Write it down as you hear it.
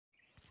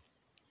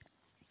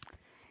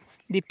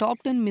The top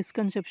 10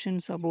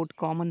 misconceptions about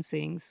common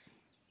sayings.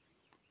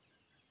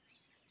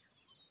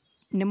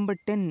 Number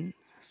 10,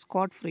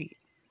 scot free.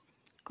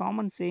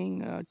 Common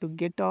saying to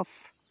get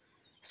off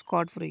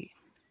scot free.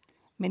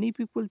 Many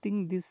people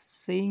think this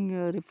saying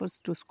refers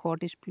to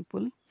Scottish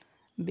people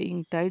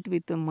being tight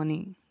with the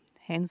money,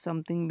 hence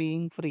something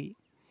being free.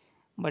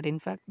 But in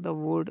fact, the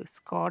word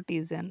scot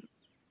is an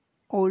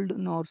Old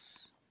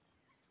Norse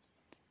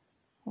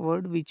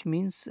word which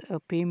means a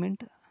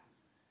payment,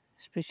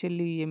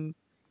 especially a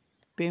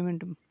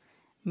payment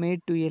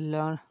made to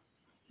a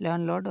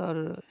landlord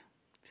or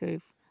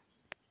sheriff.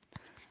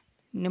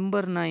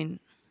 Number 9,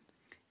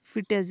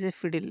 fit as a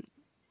fiddle.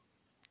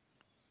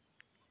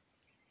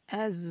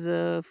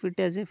 Fit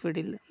as a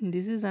fiddle.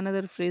 This is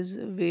another phrase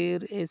where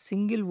a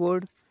single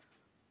word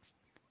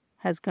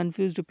has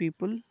confused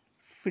people.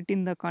 Fit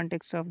in the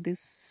context of this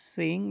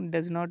saying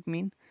does not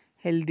mean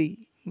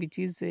healthy, which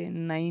is a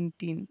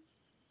 19th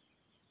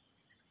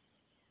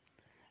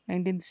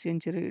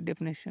century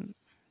definition.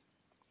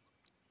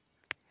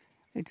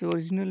 Its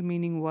original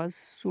meaning was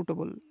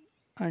suitable,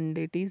 and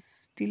it is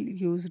still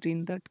used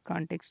in that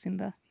context in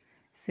the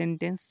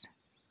sentence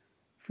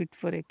fit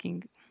for a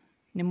king.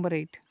 Number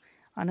 8,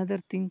 another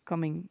thing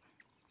coming.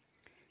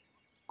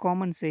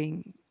 Common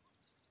saying.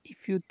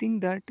 If you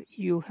think that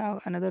you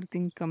have another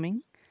thing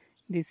coming,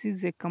 this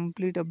is a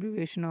complete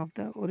abbreviation of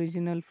the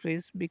original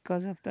phrase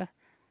because of the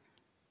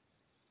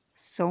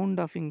sound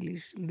of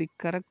English. The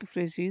correct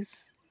phrase is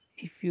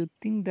if you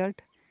think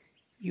that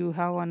you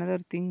have another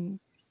thing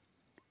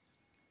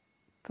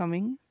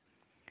coming.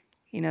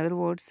 In other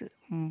words,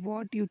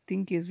 what you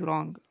think is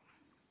wrong.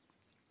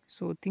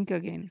 So think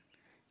again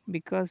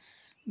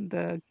because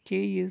the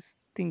K is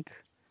think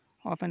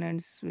often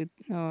ends with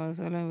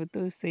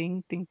the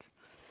saying think.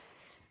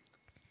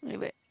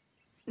 Anyway,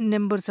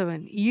 number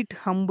 7, eat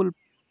humble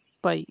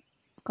pie.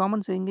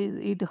 Common saying is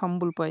eat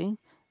humble pie.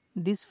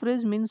 This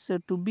phrase means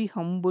to be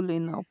humble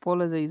in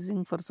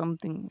apologizing for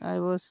something. I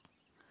was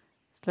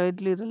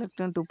slightly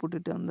reluctant to put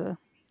it on the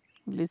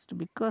list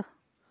because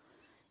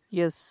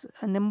yes,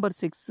 number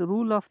 6,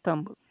 rule of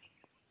thumb.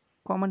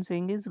 Common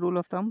saying is rule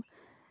of thumb.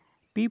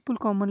 People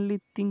commonly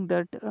think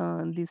that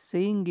this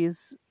saying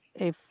is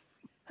a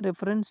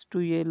reference to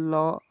a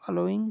law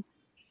allowing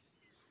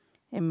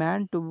a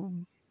man to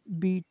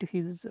beat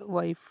his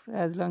wife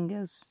as long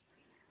as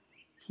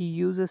he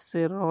uses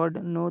a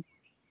rod no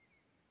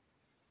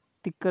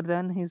thicker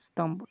than his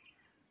thumb.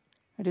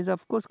 It is,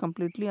 of course,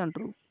 completely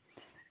untrue.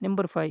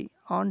 Number 5,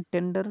 on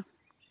tender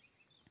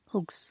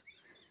hooks.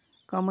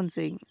 Common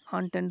saying,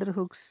 on tender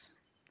hooks.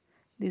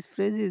 This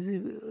phrase is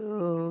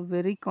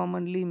very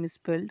commonly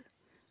misspelled.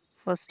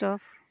 First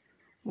off,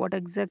 what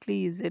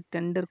exactly is a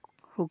tender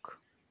hook?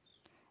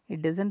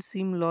 It doesn't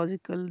seem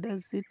logical,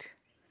 does it?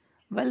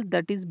 Well,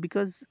 that is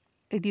because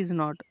it is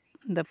not.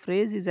 The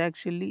phrase is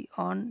actually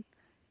on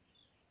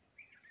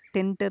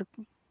tender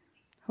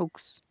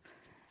hooks.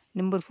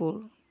 Number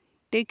 4,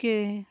 take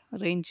a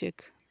rain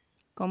check.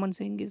 Common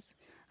saying is,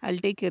 I'll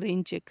take a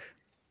rain check.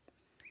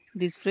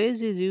 This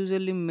phrase is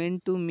usually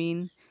meant to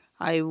mean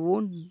I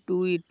won't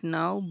do it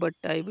now, but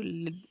I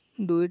will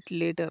do it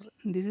later.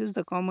 This is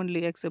the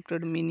commonly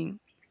accepted meaning.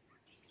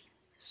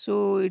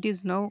 So it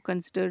is now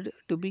considered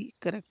to be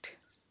correct.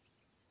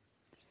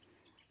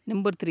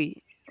 Number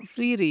 3,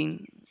 free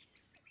rein.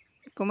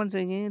 Common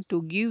saying is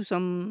to give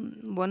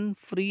someone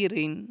free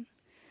rein.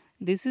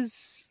 This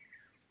is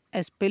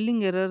a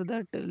spelling error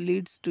that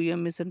leads to a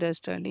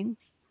misunderstanding,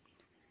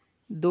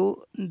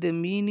 though the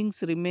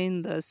meanings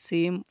remain the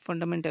same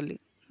fundamentally.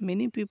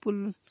 Many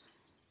people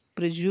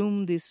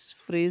presume this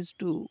phrase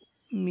to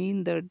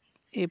mean that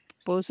a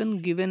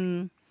person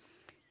given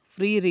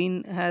free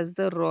rein has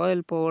the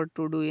royal power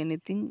to do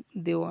anything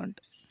they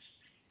want.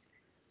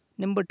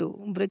 Number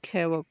 2, wreak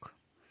havoc.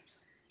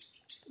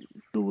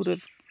 To,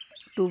 ref,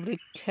 to wreak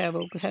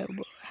havoc.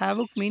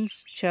 Havoc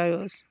means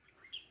chaos.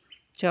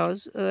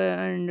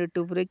 And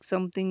to wreak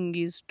something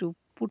is to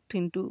put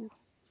into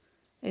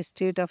a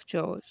state of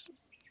chaos.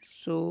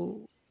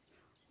 So,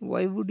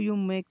 why would you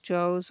make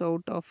chaos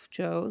out of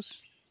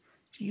chaos?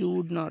 You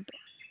would not.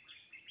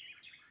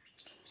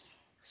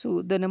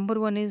 So, the number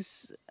one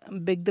is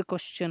beg the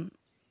question.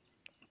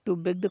 To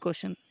beg the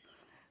question.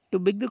 To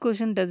beg the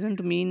question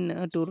doesn't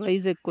mean to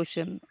raise a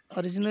question.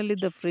 Originally,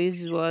 the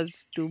phrase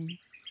was to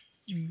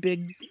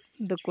beg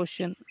the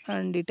question,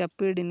 and it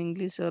appeared in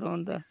English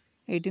around the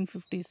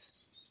 1850s.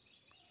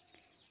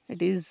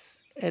 It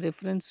is a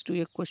reference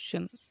to a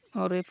question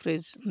or a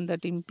phrase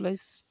that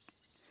implies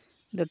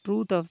the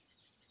truth of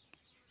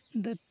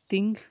the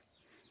thing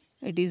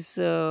it is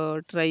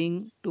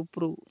trying to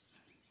prove.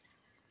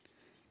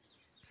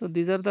 So,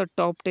 these are the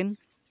top 10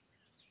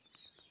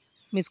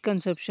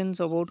 misconceptions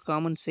about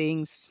common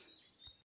sayings.